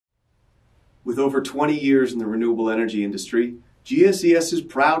With over 20 years in the renewable energy industry, GSES is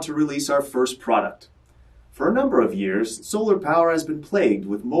proud to release our first product. For a number of years, solar power has been plagued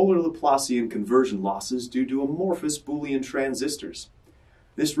with molar Laplacian conversion losses due to amorphous Boolean transistors.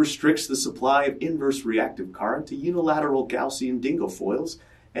 This restricts the supply of inverse reactive current to unilateral Gaussian dingofoils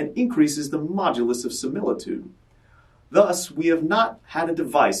and increases the modulus of similitude. Thus, we have not had a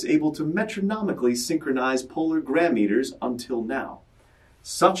device able to metronomically synchronize polar gram meters until now.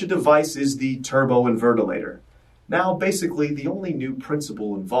 Such a device is the Turbo Inverterlator. Now, basically, the only new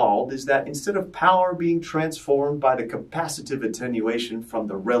principle involved is that instead of power being transformed by the capacitive attenuation from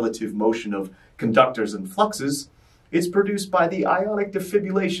the relative motion of conductors and fluxes, it's produced by the ionic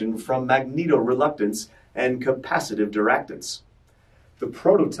defibrillation from magneto-reluctance and capacitive diractance. The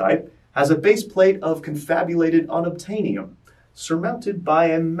prototype has a base plate of confabulated unobtainium, surmounted by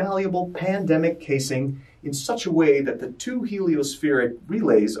a malleable pandemic casing in such a way that the two heliospheric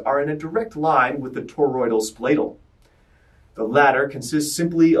relays are in a direct line with the toroidal spladle. The latter consists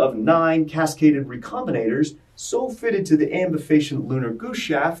simply of 9 cascaded recombinators so fitted to the ambifacient lunar goose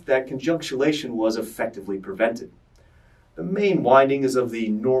shaft that conjunctionation was effectively prevented. The main winding is of the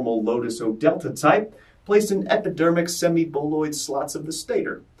normal Lotus O-delta type, placed in epidermic semi-boloid slots of the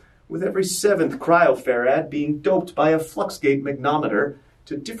stator, with every 7th cryofarad being doped by a fluxgate magnometer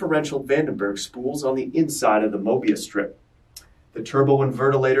to differential Vandenberg spools on the inside of the Mobius strip. The Turbo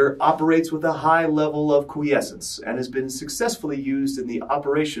Inverterlator operates with a high level of quiescence and has been successfully used in the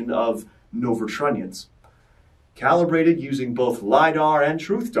operation of Novatrunnions. Calibrated using both LiDAR and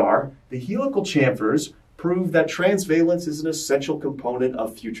TruthDAR, the helical chamfers prove that transvalence is an essential component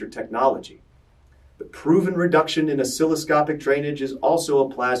of future technology. The proven reduction in oscilloscopic drainage is also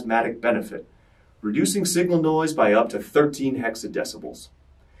a plasmatic benefit, reducing signal noise by up to 13 hexadecibels.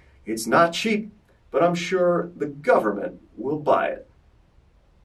 It's not cheap, but I'm sure the government will buy it.